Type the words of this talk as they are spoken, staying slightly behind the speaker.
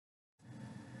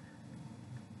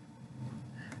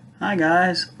Hi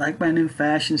guys, like my new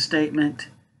fashion statement?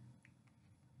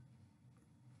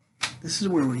 This is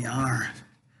where we are,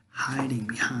 hiding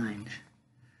behind.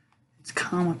 It's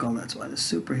comical, that's why the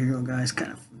superhero guys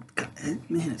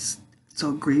man, it's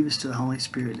so grievous to the Holy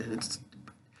Spirit that it's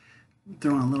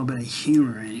throwing a little bit of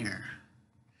humor in here.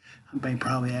 I may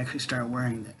probably actually start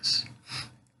wearing this.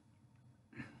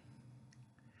 I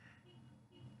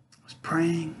was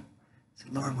praying, I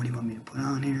said, Lord, what do you want me to put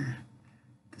on here?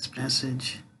 This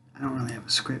message, I don't really have a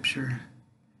scripture.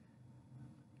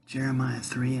 Jeremiah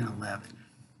 3:11.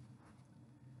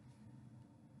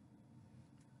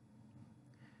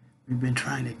 We've been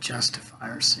trying to justify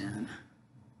our sin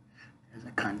as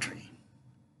a country.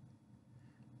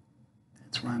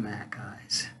 That's where I'm at,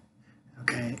 guys.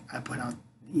 Okay, I put out,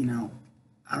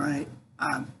 all right,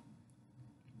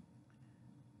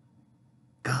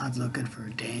 God's looking for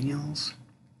Daniel's,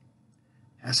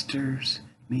 Esther's,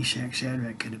 Meshach,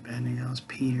 Shadrach, and Abednego's,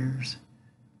 Peter's,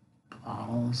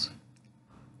 Paul's.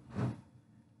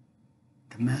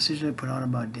 The message I put out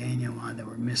about Daniel, why they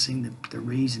were missing the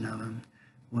reason of him,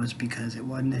 was because it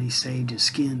wasn't that he saved his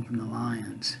skin from the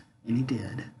lions, and he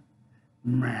did.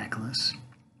 Miraculous.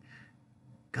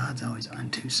 God's always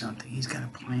unto something. He's got a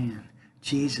plan.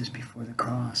 Jesus, before the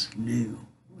cross, knew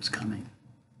what was coming.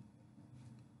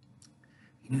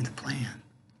 He knew the plan.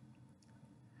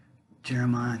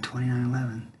 Jeremiah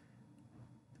 29:11.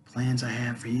 The plans I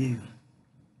have for you.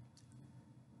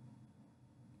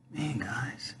 Man,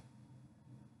 guys.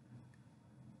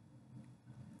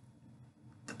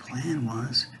 The plan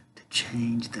was to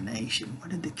change the nation.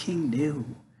 What did the king do?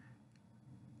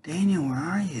 Daniel, where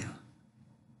are you?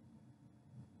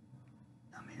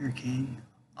 I'm here, king.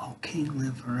 Oh, king,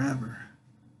 live forever.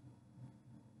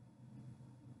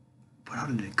 Put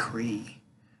out a decree.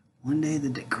 One day the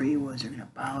decree was you're going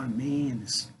to bow to me and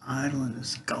this idol and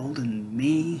this golden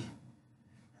me.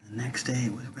 And the next day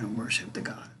it was we're going to worship the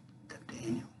God of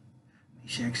Daniel.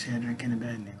 Meshach, Shadrach, and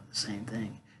Abednego, the same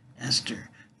thing. Esther,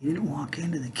 you didn't walk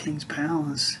into the king's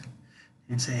palace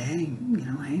and say, hey,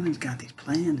 Haman's got these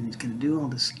plans and he's going to do all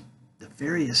this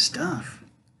nefarious stuff.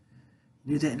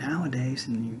 You do that nowadays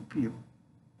and you're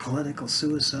political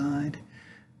suicide.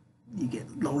 You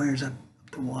get lawyers up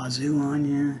the wazoo on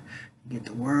you. You get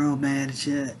the world mad at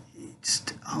you. It's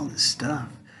all this stuff.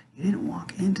 You didn't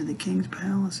walk into the king's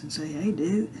palace and say, hey,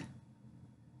 dude.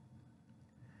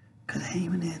 Because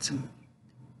Haman had some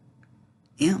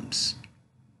imps,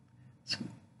 some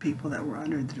people that were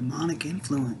under the demonic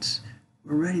influence,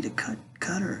 were ready to cut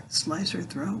her, slice her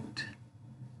throat.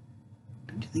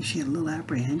 Don't you think she had a little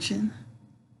apprehension?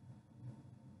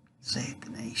 Save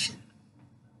the nation.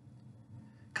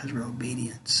 Because of her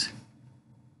obedience.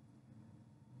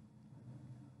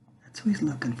 That's who he's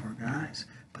looking for, guys.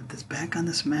 Put this back on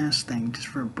this mask thing just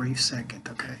for a brief second,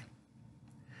 okay?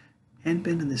 Hadn't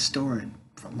been to this store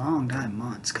for a long time,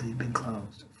 months, because he'd been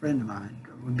closed. A friend of mine,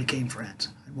 we became friends.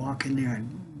 I'd walk in there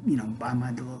and, buy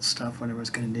my little stuff, whatever I was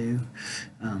going to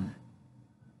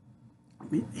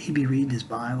do. He'd be reading his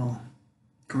Bible.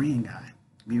 Korean guy.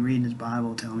 He'd be reading his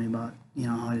Bible, telling me about,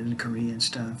 how he did in Korea and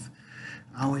stuff.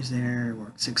 Always there,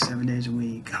 worked 6-7 days a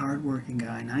week. Hard-working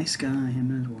guy, nice guy,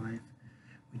 him and his wife.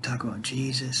 We talk about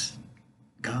Jesus,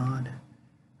 God,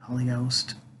 Holy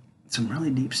Ghost, some really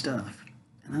deep stuff.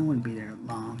 And I wouldn't be there a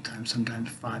long time, sometimes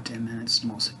 5-10 minutes,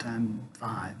 most of the time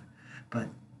 5. But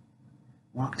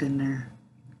walked in there,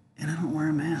 and I don't wear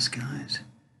a mask, guys.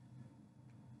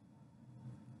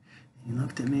 He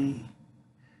looked at me,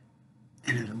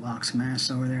 and there's a box of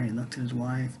masks over there. He looked at his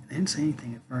wife. I didn't say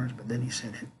anything at first, but then he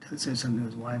said something to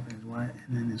his wife,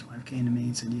 and then his wife came to me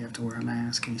and said, you have to wear a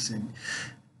mask. And he said,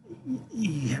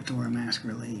 you have to wear a mask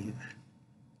or leave.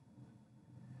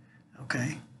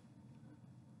 Okay.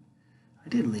 I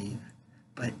did leave,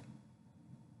 but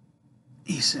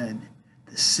he said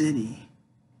the city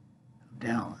of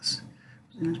Dallas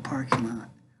was in his parking lot,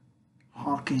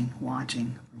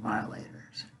 watching for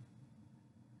violators,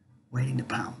 waiting to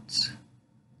pounce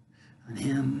on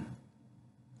him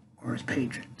or his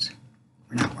patrons.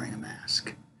 We're not wearing a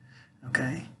mask.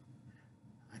 Okay?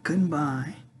 I couldn't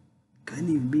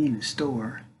even be in the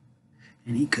store,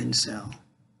 and he couldn't sell.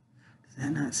 Does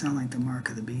that not sound like the mark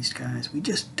of the beast, guys? We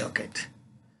just took it.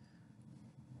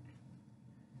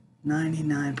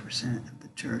 99% of the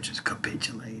church has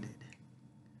capitulated.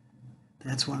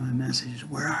 That's why my message is,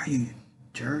 where are you,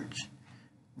 church?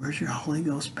 Where's your Holy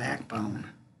Ghost backbone?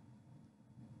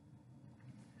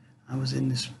 I was in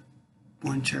this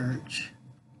one church.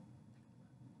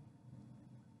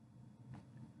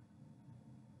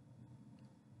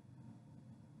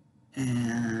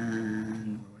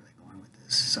 And where was I going with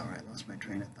this? Sorry, I lost my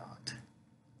train of thought.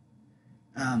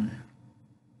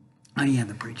 Oh yeah,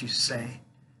 the preachers say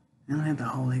they don't have the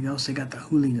Holy Ghost, they got the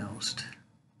Holy Ghost.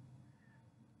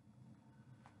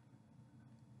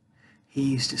 He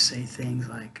used to say things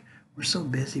like, we're so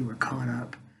busy, we're caught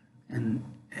up, and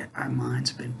our minds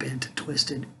have been bent and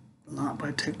twisted a lot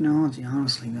by technology,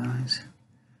 honestly, guys.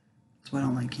 That's why I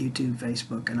don't like YouTube,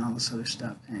 Facebook, and all this other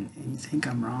stuff. And you think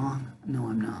I'm wrong? No,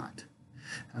 I'm not.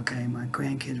 Okay, my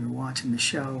grandkids were watching the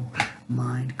show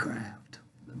Minecraft.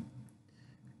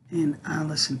 And I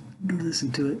listened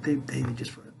to it. They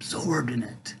just were absorbed in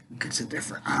it. You could sit there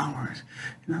for hours.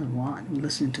 And I was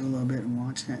listening to it a little bit and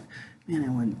watching it. Man, I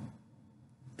went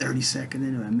 30 seconds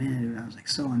into a minute, and I was like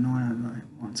so annoyed.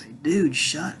 I wanted to say, dude,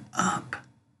 shut up.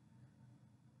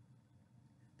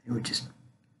 They were just,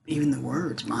 even the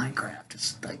words, Minecraft,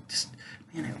 it's like just,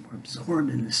 man, they were absorbed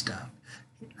in this stuff.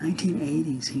 In the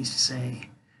 1980s, he used to say,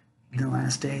 the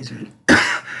last days are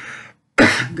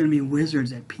going to be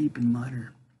wizards that peep and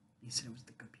mutter. He said it was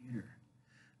the computer.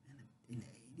 And in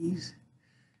the 80s,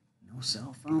 no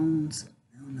cell phones,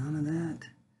 no none of that,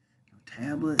 no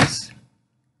tablets.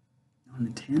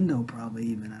 Nintendo probably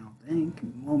even, I don't think.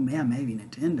 Well, yeah, maybe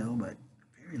Nintendo, but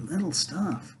very little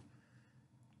stuff.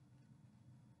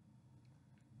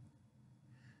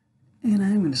 And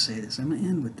I'm going to say this. I'm going to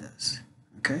end with this.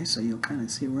 Okay, so you'll kind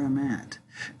of see where I'm at.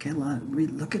 Okay,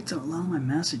 look at a lot of my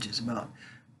messages about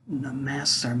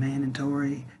masks are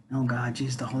mandatory. No, God,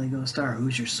 Jesus, the Holy Ghost are.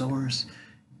 Who's your source?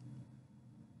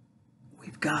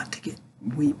 We've got to get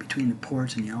wheat between the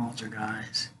porch and the altar,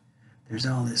 guys. There's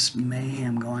all this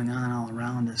mayhem going on all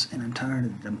around us, and I'm tired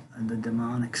of the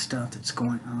demonic stuff that's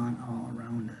going on all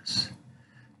around us.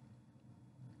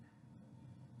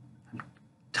 I'm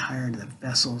tired of the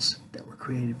vessels that were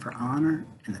created for honor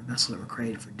and the vessels that were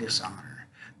created for dishonor.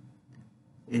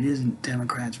 It isn't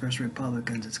Democrats versus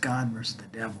Republicans, it's God versus the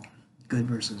devil, good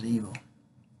versus evil.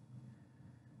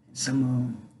 And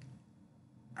some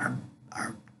of them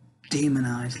are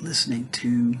demonized listening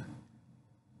to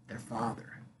their father.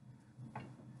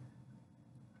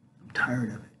 Tired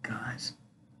of it, guys,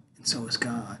 and so is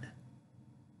God.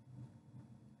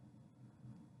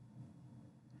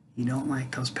 You don't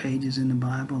like those pages in the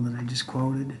Bible that I just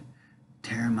quoted?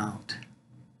 Tear them out.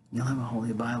 You'll have a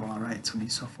holy Bible, all right, so it'll be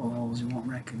so full of holes you won't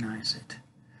recognize it.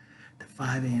 The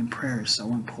 5 a.m. prayer is so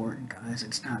important, guys.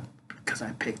 It's not because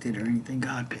I picked it or anything.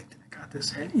 God picked it. I got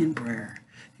this in prayer.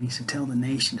 And he said, tell the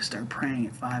nation to start praying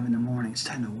at 5 in the morning. It's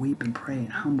time to weep and pray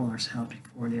and humble ourselves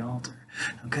before the altar.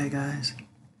 Okay, guys?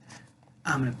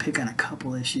 I'm going to pick on a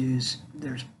couple issues.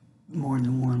 There's more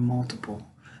than one, multiple.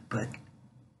 But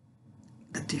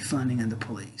the defunding of the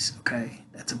police, okay?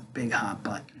 That's a big hot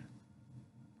button.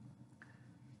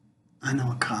 I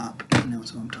know a cop. He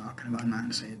knows who I'm talking about. I'm not going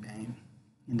to say his name.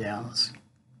 In Dallas.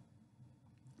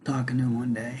 Talking to him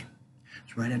one day.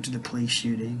 It's right after the police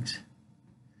shootings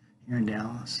here in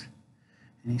Dallas.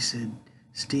 And he said,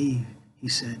 Steve, he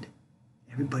said,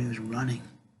 everybody was running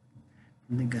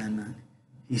from the gunman.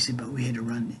 He said, but we had to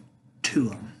run to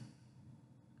them.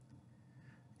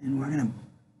 And we're going to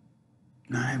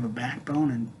not have a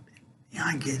backbone. And yeah,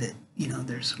 I get it. You know,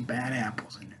 there's some bad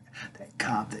apples in there. That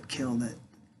cop that killed the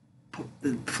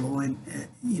Floyd,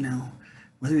 you know,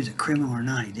 whether he's a criminal or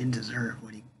not, he didn't deserve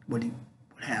what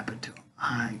happened to him.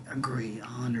 I agree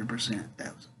 100%.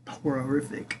 That was a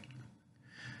horrific,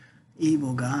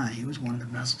 evil guy. He was one of the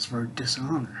vessels for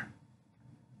dishonor.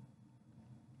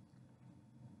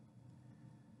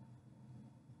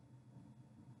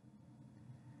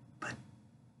 But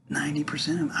 90%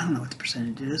 of them, I don't know what the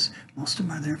percentage is, most of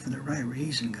them are there for the right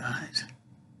reason, guys.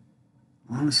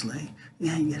 Honestly.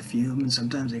 Yeah, you get a few of them, and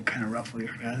sometimes they kind of ruffle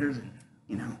your feathers, and,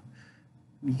 you know,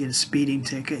 you get a speeding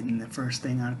ticket, and the first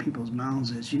thing out of people's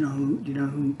mouths is, you know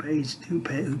who pays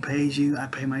you? I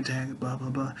pay my tax, blah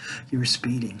blah blah. You were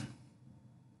speeding.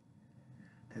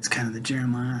 That's kind of the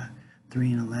Jeremiah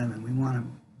 3:11. We want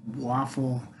to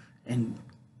waffle and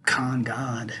con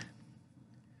God,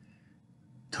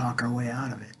 talk our way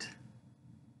out of it.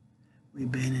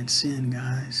 We've been in sin,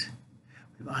 guys.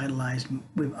 We've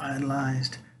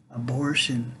idolized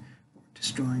abortion. We're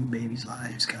destroying babies'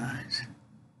 lives, guys.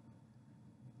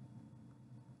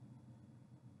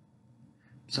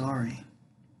 Sorry.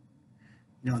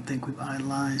 You don't think we've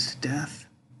idolized death?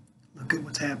 Look at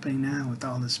what's happening now with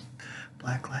all this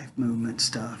Black Lives Movement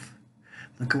stuff.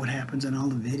 Look at what happens in all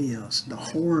the videos, the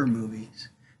horror movies.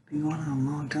 Been going on a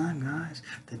long time, guys.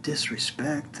 The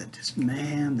disrespect, the just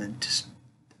mayhem, the just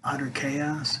utter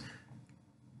chaos.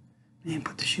 Man,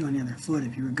 put the shoe on the other foot.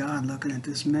 If you were God looking at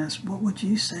this mess, what would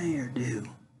you say or do?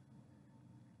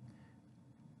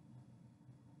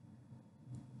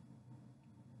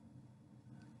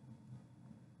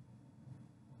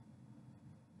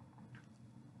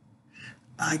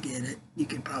 I get it. You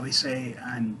can probably say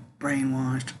I'm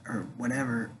brainwashed or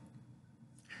whatever.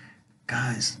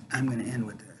 Guys, I'm going to end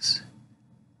with this.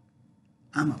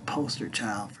 I'm a poster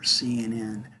child for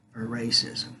CNN, for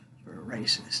racism, for a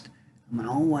racist. I'm an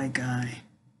all white guy,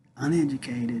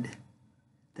 uneducated,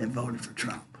 that voted for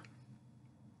Trump.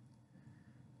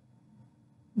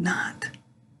 Not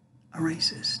a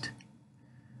racist.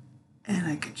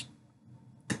 And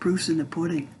the proof's in the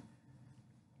pudding.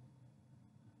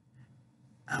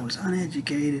 I was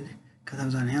uneducated because I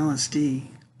was on LSD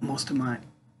most of my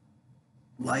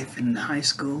life in high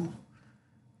school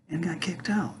and got kicked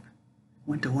out.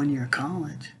 Went to 1 year of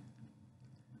college.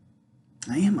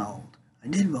 I am old. I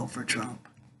did vote for Trump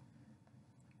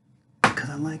because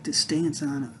I liked his stance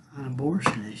on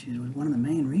abortion issues. Was one of the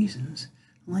main reasons.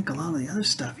 I like a lot of the other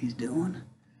stuff he's doing.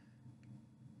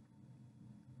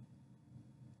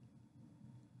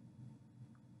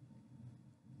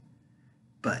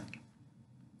 But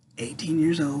 18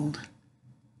 years old,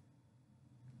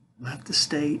 left the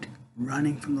state,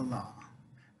 running from the law,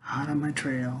 hot on my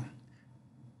trail.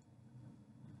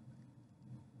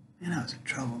 And I was in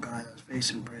trouble, guys. I was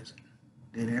facing prison.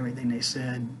 Did everything they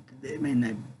said. I mean,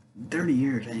 they 30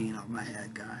 years hanging over my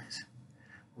head, guys.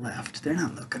 Left. They're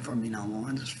not looking for me no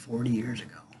more. This was 40 years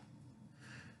ago.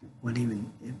 What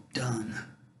even done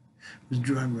was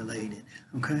drug related.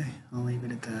 Okay? I'll leave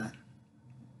it at that.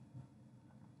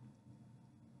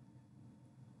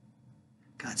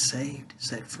 Got saved,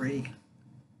 set free.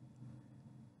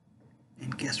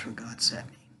 And guess where God set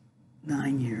me?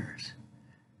 9 years.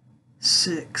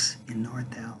 6 in North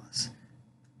Dallas.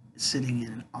 Sitting in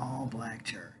an all-black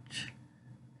church.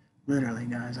 Literally,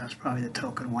 guys, I was probably the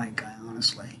token white guy,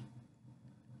 honestly.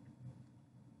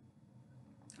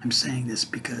 I'm saying this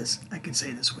because I can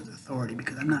say this with authority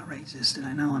because I'm not racist, and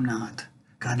I know I'm not.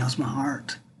 God knows my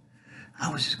heart.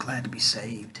 I was just glad to be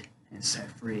saved and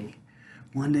set free.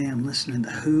 One day I'm listening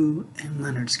to Who and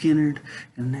Leonard Skinner,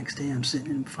 and the next day I'm sitting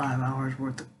in 5 hours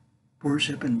worth of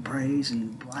worship and praise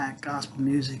and black gospel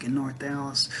music in North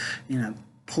Dallas in a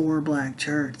poor black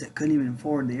church that couldn't even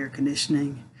afford the air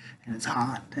conditioning, and it's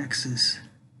hot, Texas.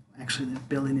 Actually, the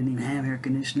building didn't even have air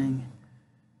conditioning.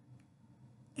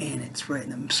 And it's right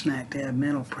in the smack dab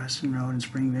middle, Preston Road in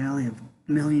Spring Valley, of $1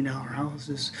 million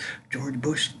houses. George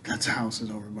Bush, that's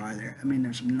houses over by there. I mean,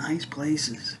 there's some nice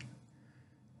places.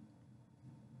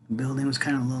 The building was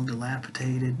kind of a little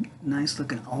dilapidated, nice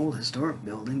looking old historic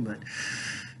building, but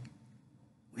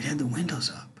we had the windows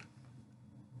up.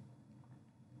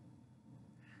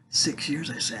 6 years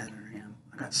I sat under him.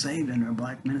 I got saved under a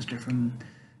black minister from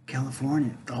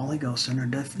California, the Holy Ghost under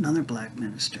another black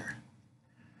minister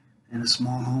in a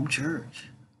small home church.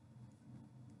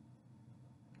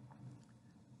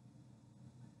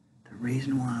 The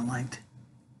reason why I liked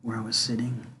where I was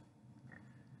sitting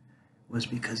was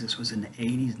because this was in the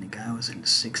 80s and the guy was in the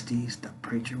 60s. The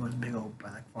preacher was a big old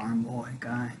black farm boy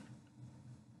guy.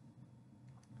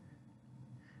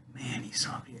 Man, he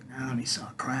saw Vietnam, he saw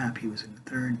crap, he was in the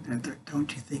third.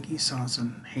 Don't you think he saw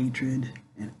some hatred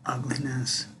and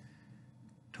ugliness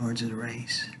towards his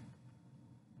race?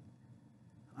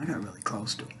 I got really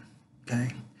close to him,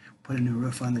 okay? Put a new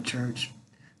roof on the church.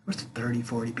 There was 30,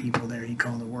 40 people there. He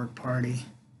called a work party.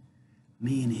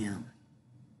 Me and him.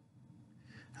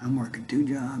 I'm working 2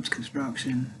 jobs,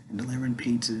 construction and delivering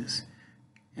pizzas,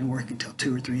 and working till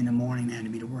 2 or 3 in the morning. They had to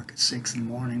be to work at 6 in the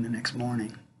morning the next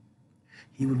morning.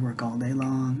 He would work all day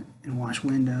long and wash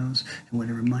windows, and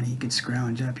whatever money he could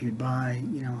scrounge up, he would buy,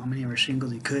 how many ever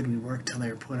shingles he could. We'd work till they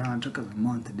were put on. It took us a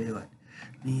month to do it.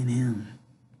 Me and him.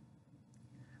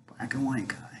 Black and white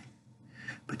guy.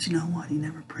 But you know what? He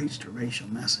never preached a racial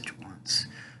message once.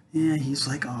 Yeah, he's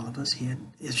like all of us. He had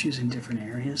issues in different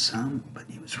areas, some, but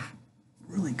he was a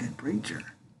really good preacher.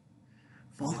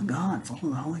 Full of God, full of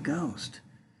the Holy Ghost.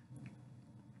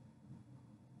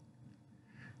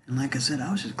 And like I said,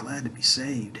 I was just glad to be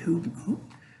saved. Who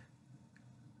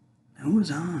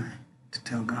was I to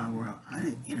tell God where I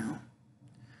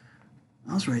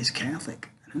was raised Catholic.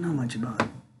 I didn't know much about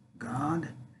God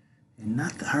and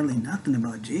hardly nothing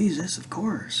about Jesus, of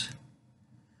course.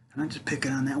 I'm not just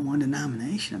picking on that one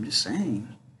denomination. I'm just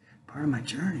saying, part of my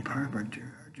journey, part of our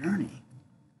journey.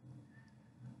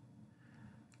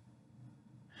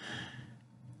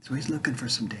 So he's looking for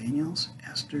some Daniels,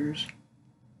 Esters,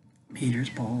 Peters,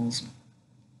 Pauls.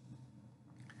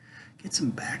 Get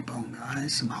some backbone,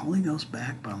 guys. Some Holy Ghost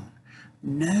backbone.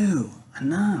 No,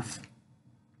 enough.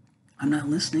 I'm not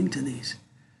listening to these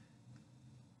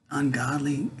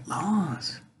ungodly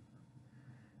laws.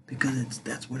 Because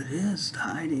that's what it is. It's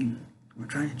hiding. We're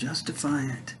trying to justify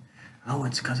it. Oh,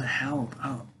 it's because of health.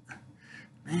 Oh,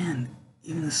 man.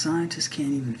 Even the scientists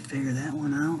can't even figure that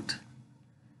one out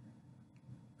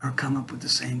or come up with the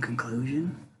same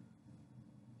conclusion.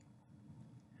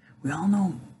 We all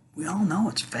know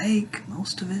it's fake,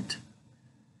 most of it.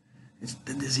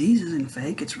 The disease isn't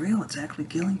fake, it's real, it's actually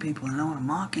killing people, and I don't want to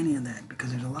mock any of that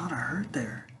because there's a lot of hurt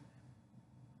there.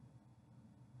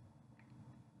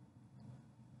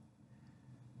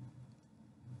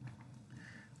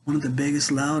 One of the biggest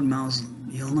loudmouths,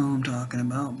 you'll know who I'm talking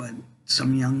about, but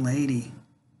some young lady.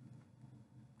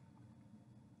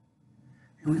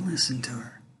 And we listen to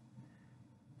her.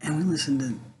 And we listen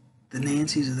to the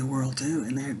Nancys of the world too,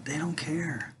 and they don't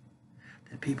care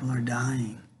that people are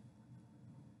dying.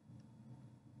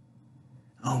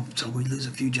 Oh, so we lose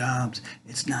a few jobs.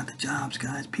 It's not the jobs,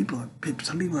 guys.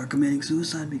 Some people are committing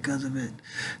suicide because of it.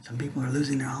 Some people are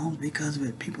losing their homes because of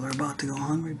it. People are about to go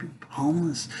hungry,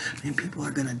 homeless. And people are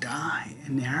going to die,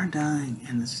 and they are dying,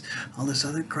 and all this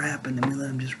other crap, and then we let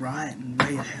them just riot and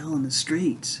raise hell in the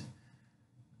streets.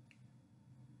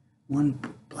 One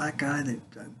black guy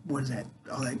what is that?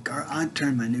 All that I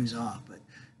turn my news off,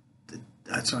 but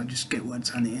that's why I just get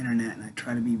what's on the internet, and I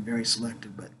try to be very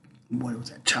selective, but what was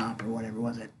that, CHOP or whatever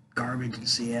was that garbage in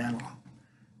Seattle?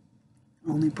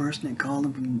 Only person that called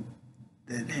him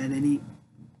that had any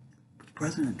was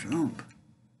President Trump.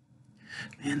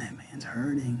 Man, that man's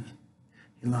hurting.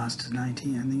 He lost his I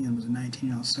think it was a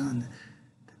 19-year-old son.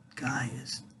 The guy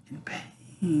is in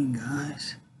pain,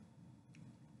 guys.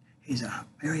 He's a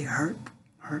very hurt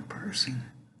person.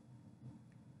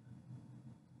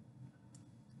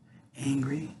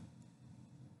 Angry.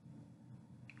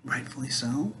 Rightfully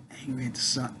so, angry at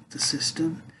the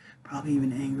system, probably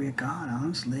even angry at God,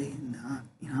 honestly.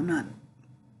 I'm not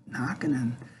knocking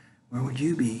him. Where would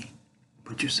you be?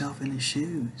 Put yourself in his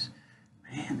shoes.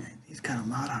 Man, he's got a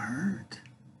lot of hurt.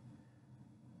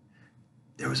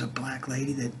 There was a black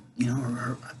lady that,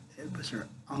 it was her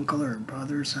uncle or her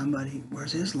brother or somebody.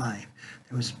 Where's his life?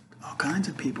 There was all kinds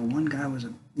of people. One guy was,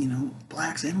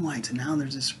 blacks and whites, and now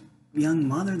there's this young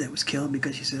mother that was killed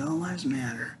because she said all lives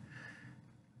matter.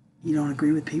 You don't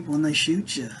agree with people and they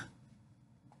shoot you.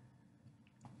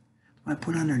 I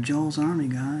put under Joel's army,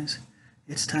 guys.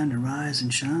 It's time to rise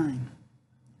and shine.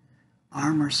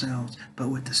 Arm ourselves, but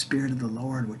with the Spirit of the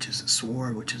Lord, which is the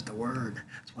sword, which is the Word.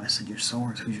 That's why I said your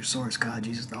source. Who's your source? God,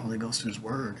 Jesus, the Holy Ghost, and His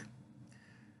Word.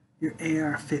 Your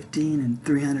AR-15 and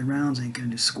 300 rounds ain't going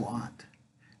to do squat.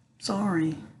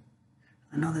 Sorry.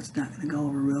 I know that's not going to go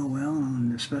over real well,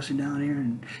 especially down here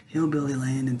in hillbilly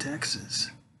land in Texas.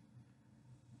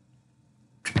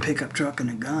 Pickup truck and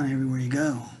a gun everywhere you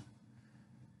go.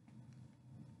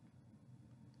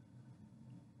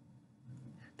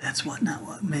 That's not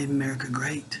what made America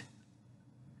great.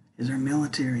 Is our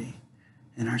military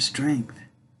and our strength.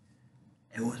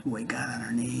 It was what we got on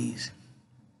our knees.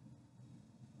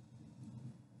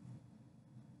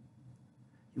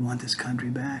 You want this country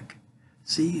back?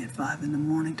 See you at 5 in the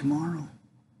morning tomorrow.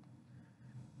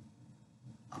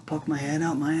 I'll poke my head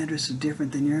out. My address is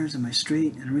different than yours in my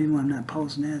street. And the reason why I'm not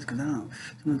posting that is because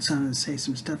someone's trying to say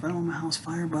some stuff. I don't want my house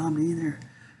firebombed either.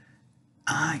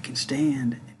 I can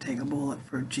stand and take a bullet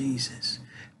for Jesus.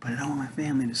 But I don't want my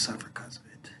family to suffer because of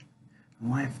it.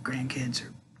 My wife, grandkids,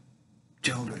 or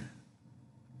children.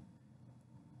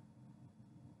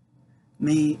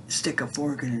 Me, stick a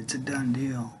fork in it. It's a done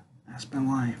deal. Ask my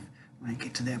wife. When I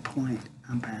get to that point,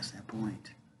 I'm past that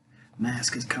point.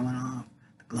 Mask is coming off.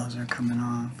 Gloves are coming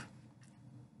off.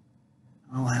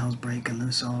 All hell's breaking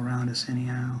loose all around us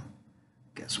anyhow.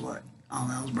 Guess what? All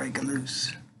hell's breaking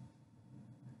loose.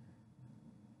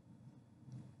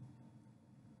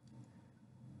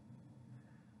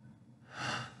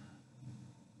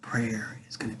 Prayer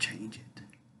is going to change it.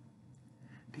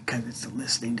 Because it's the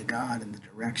listening to God and the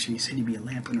direction. He said He'd be a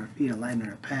lamp on our feet, a light on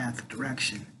our path,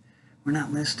 direction. We're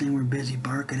not listening. We're busy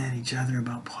barking at each other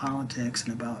about politics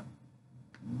and about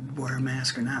wear a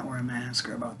mask or not wear a mask,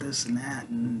 or about this and that.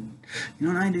 And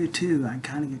and I do too. I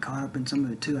kind of get caught up in some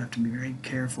of it too. I have to be very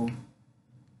careful.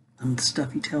 The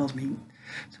stuff he tells me,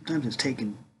 sometimes it's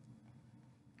taken.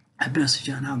 A message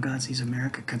on how God sees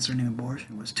America concerning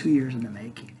abortion was 2 years in the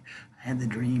making. I had the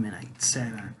dream and I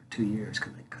sat on it for 2 years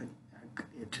because I couldn't.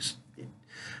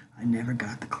 I never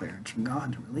got the clearance from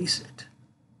God to release it.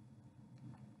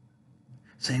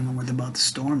 Same one with about the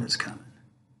storm that's coming.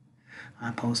 I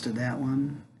posted that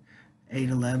one.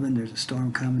 8/11, there's a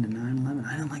storm coming to 9/11.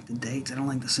 I don't like the dates. I don't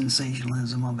like the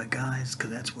sensationalism of it, guys,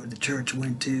 because that's where the church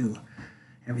went to.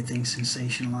 Everything's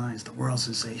sensationalized. The world's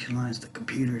sensationalized. The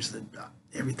computers,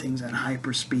 everything's at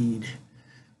hyper speed.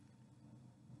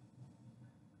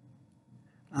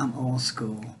 I'm old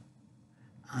school.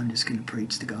 I'm just going to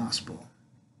preach the gospel.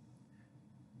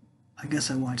 I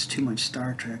guess I watched too much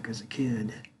Star Trek as a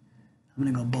kid. I'm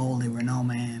going to go boldly where no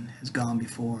man has gone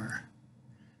before.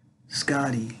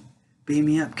 Scotty, beam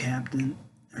me up, Captain.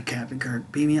 Or Captain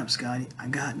Kirk, beam me up, Scotty. I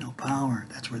got no power.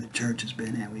 That's where the church has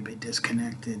been at. We've been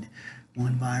disconnected.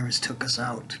 One virus took us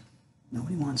out.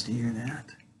 Nobody wants to hear that.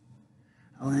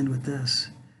 I'll end with this.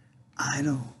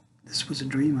 Idle. This was a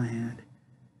dream I had.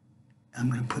 I'm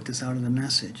going to put this out as a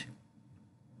message.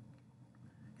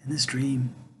 In this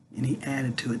dream, and he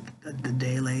added to it the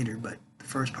day later, but the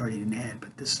first part he didn't add,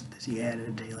 but this he added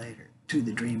a day later to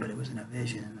the dream, but it was in a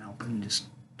vision, and open just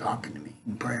talking to me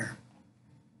in prayer.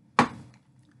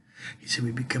 He said,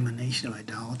 we become a nation of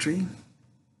idolatry,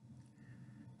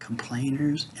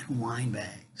 complainers, and wine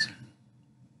bags.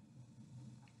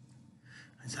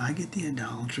 As I get the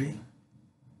idolatry,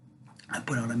 I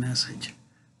put out a message.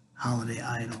 Holiday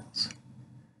idols.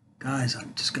 Guys,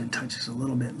 I'm just going to touch this a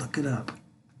little bit. Look it up.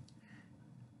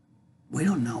 We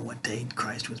don't know what date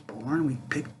Christ was born. We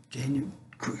picked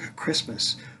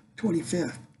Christmas,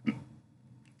 25th.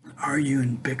 Argue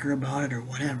and bicker about it or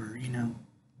whatever, you know.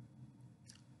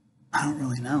 I don't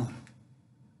really know.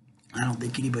 I don't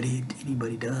think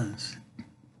anybody does.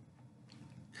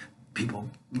 People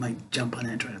might jump on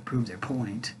that and try to prove their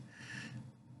point.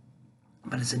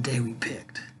 But it's a day we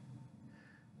picked.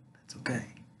 That's okay.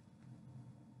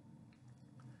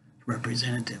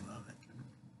 Representative of it.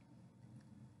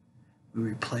 We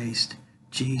replaced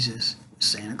Jesus with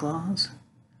Santa Claus,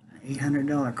 an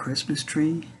 $800 Christmas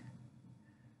tree,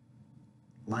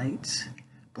 lights,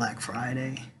 Black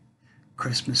Friday.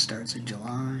 Christmas starts in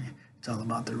July. It's all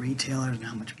about the retailers and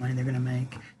how much money they're going to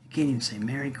make. You can't even say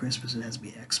Merry Christmas. It has to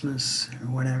be Xmas or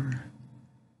whatever.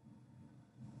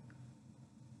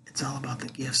 It's all about the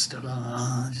gifts.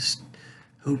 Just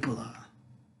hoopla.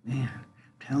 Man, I'm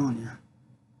telling you.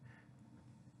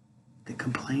 The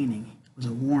complaining was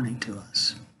a warning to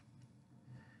us.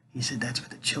 He said that's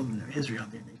what the children of Israel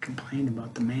did. They complained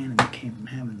about the manna that came from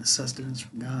heaven, the sustenance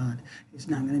from God. It's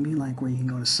not going to be like where you can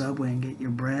go to Subway and get your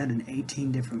bread in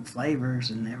 18 different flavors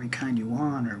and every kind you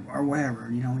want or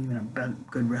wherever, you know, even a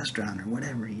good restaurant or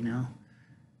whatever, you know.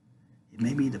 It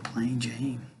may be the plain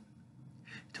Jane.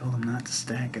 He told them not to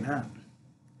stack it up.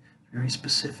 Very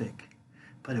specific,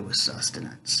 but it was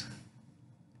sustenance.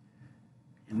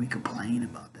 And we complain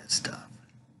about that stuff.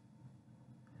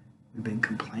 We've been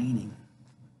complaining.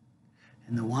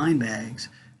 And the wine bags,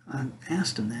 I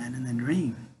asked him that in the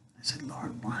dream. I said,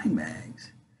 Lord, wine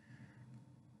bags?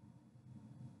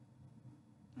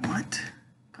 What?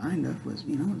 Kind of was,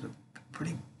 you know, it was a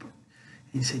pretty...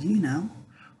 He said, you know,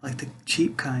 like the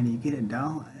cheap kind you get at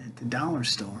the dollar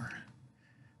store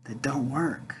that don't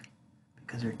work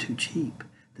because they're too cheap.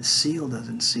 The seal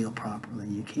doesn't seal properly.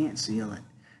 You can't seal it.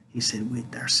 He said,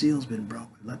 our seal's been broke.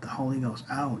 We let the Holy Ghost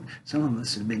out. Some of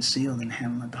us have been sealed and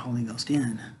haven't let the Holy Ghost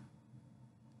in.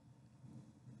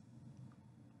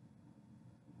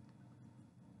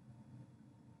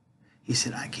 He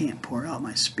said, I can't pour out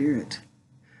my spirit,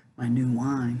 my new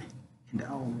wine, into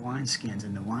old wineskins,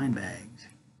 into wine bags.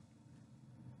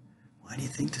 Why do you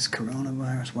think this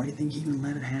coronavirus, why do you think he even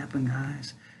let it happen,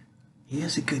 guys? He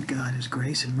is a good God. His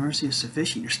grace and mercy is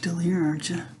sufficient. You're still here, aren't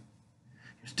you?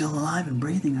 You're still alive and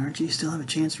breathing, aren't you? You still have a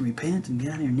chance to repent and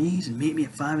get on your knees and meet me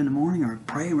at 5 in the morning or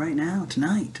pray right now,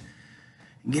 tonight.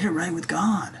 And get it right with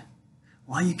God.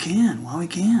 While you can, while we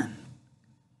can.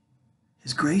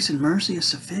 His grace and mercy is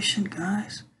sufficient,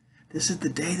 guys. This is the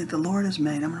day that the Lord has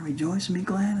made. I'm going to rejoice and be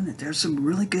glad in it. There's some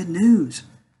really good news.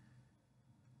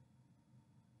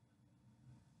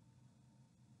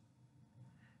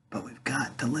 But we've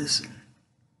got to listen.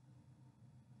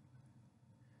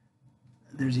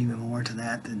 There's even more to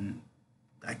that than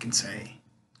I can say.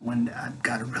 When I've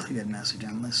got a really good message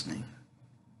on listening.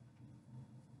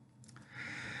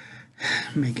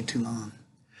 Make it too long.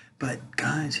 But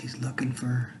guys, he's looking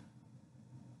for,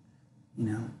 you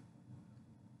know,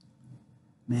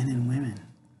 men and women.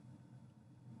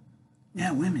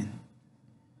 Yeah, women.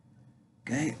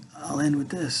 Okay, I'll end with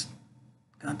this.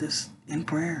 Got this in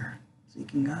prayer,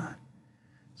 seeking God.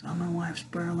 Saw my wife's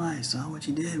prayer life, saw what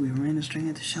she did. We were ministering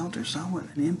at the shelter, saw what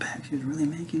an impact she was really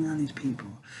making on these people.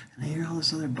 And I hear all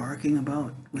this other barking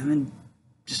about women,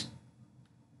 just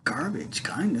garbage,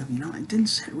 kind of, you know. It didn't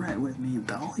sit right with me.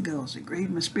 The Holy Ghost, it grieved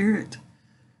my spirit.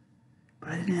 But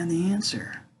I didn't have the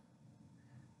answer.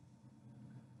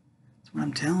 That's what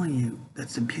I'm telling you.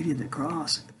 That's the beauty of the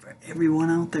cross. For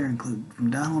everyone out there, including from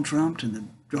Donald Trump to the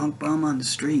drunk bum on the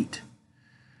street,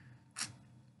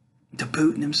 to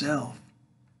Putin himself.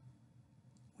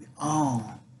 We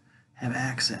all have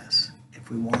access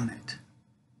if we want it.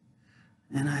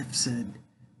 And I've said,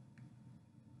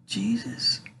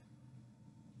 Jesus,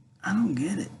 I don't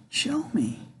get it. Show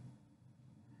me.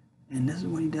 And this is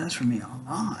what he does for me a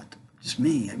lot. Just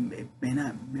me. It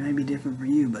may be different for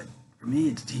you, but for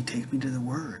me, he takes me to the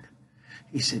Word.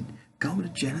 He said, go to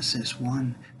Genesis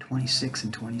 1:26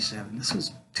 and 27. This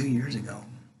was 2 years ago.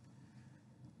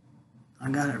 I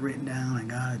got it written down. I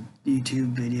got a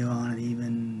YouTube video on it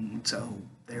even. So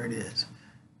there it is.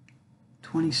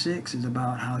 26 is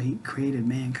about how he created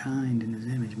mankind in his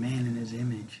image, man in his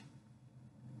image.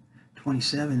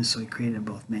 27 is so he created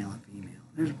both male and female.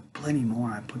 There's plenty more.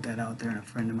 I put that out there, and a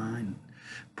friend of mine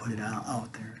put it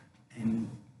out there and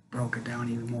broke it down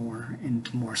even more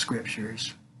into more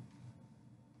scriptures.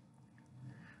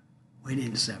 We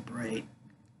didn't separate.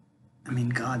 I mean,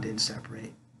 God didn't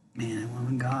separate man and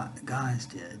woman. Guys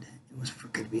did. It was for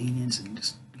convenience, and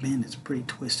just, man, it's pretty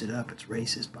twisted up. It's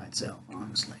racist by itself,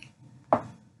 honestly.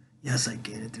 Yes, I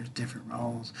get it. There's different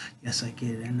roles. Yes, I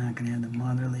get it. I'm not going to have the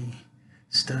motherly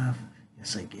stuff.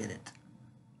 Yes, I get it.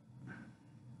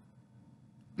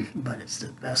 But it's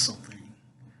the vessel thing.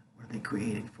 What are they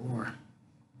created for?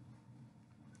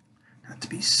 Not to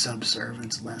be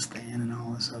subservients, less than, and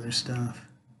all this other stuff.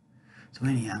 So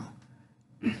anyhow,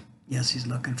 yes, he's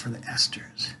looking for the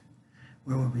esters.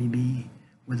 Where would we be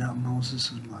without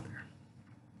Moses' mother?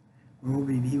 Where would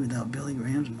we be without Billy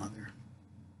Graham's mother?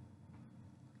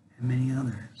 And many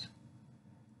others.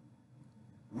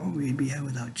 Where would we be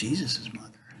without Jesus' mother?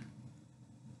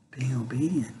 Being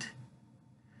obedient.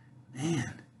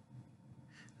 Man,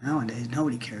 nowadays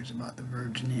nobody cares about the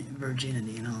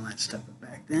virginity and all that stuff, but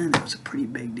back then it was a pretty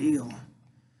big deal.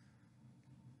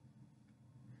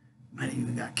 Might have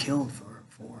even got killed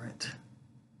for it,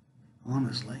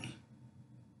 honestly.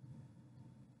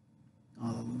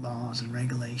 All the laws and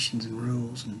regulations and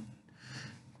rules. And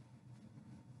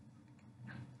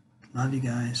love you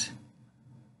guys.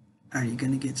 Are you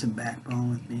going to get some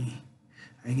backbone with me?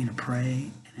 Are you going to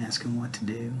pray and ask him what to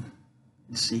do?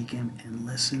 And seek him and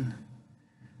listen?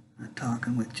 Not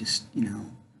talking with just, if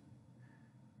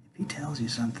he tells you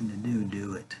something to do,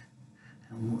 do it.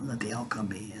 And let the outcome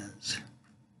be his.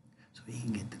 So he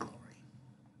can get the glory.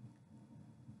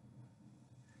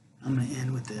 I'm going to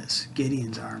end with this.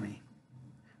 Gideon's army.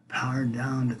 Powered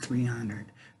down to 300.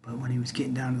 But when he was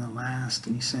getting down to the last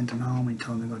and he sent them home and he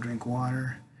told them to go drink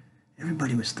water,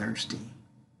 everybody was thirsty.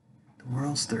 The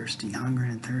world's thirsty. Hunger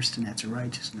and thirst, and that's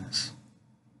righteousness.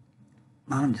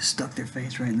 A lot of them just stuck their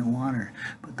face right in the water.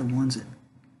 But the ones that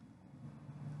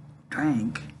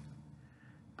drank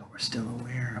but were still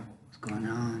aware of what was going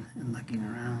on and looking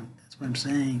around. That's what I'm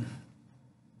saying.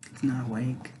 It's not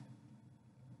awake.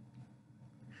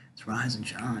 It's rise and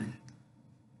shine.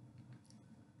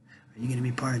 Are you going to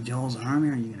be part of Joel's army,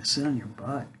 or are you going to sit on your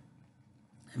butt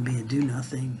and be a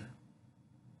do-nothing,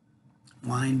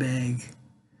 wine bag,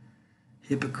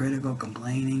 hypocritical,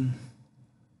 complaining,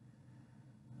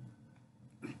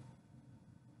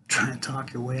 trying to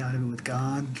talk your way out of it with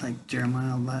God, like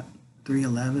Jeremiah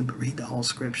 3:11, but read the whole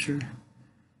scripture,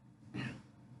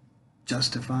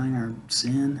 justifying our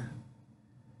sin?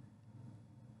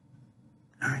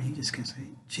 Or are you just going to say,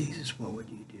 Jesus, what would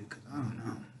you do? Because I don't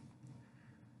know.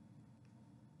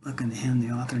 Looking to him,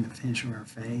 the author and the finisher of our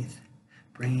faith,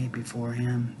 bringing it before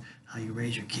him, how you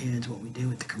raise your kids, what we do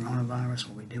with the coronavirus,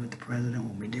 what we do with the president,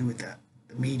 what we do with the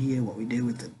media, what we do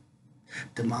with the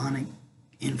demonic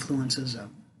influences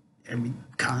of every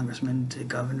congressman to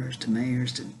governors to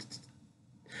mayors to...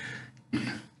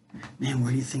 Man,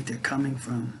 where do you think they're coming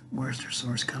from? Where's their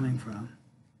source coming from?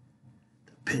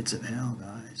 The pits of hell,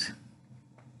 guys.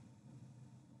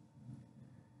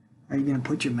 Are you going to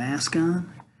put your mask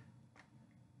on?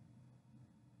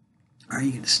 Or are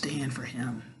you going to stand for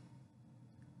him?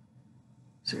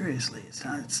 Seriously, it's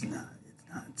not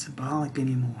symbolic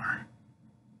anymore.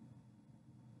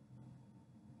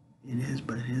 It is,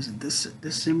 but it isn't. This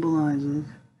symbolizes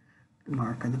the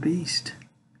mark of the beast.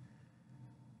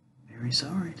 Very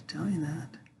sorry to tell you that.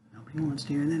 Nobody wants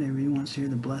to hear that. Everybody wants to hear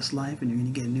the blessed life, and you're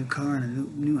going to get a new car and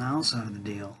a new house out of the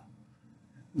deal.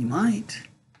 You might,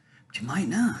 but you might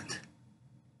not.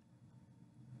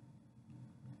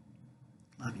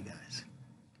 Love you guys.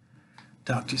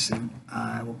 Talk to you soon.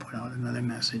 I will put out another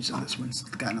message, so this one's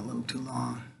gotten a little too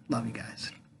long. Love you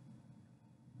guys.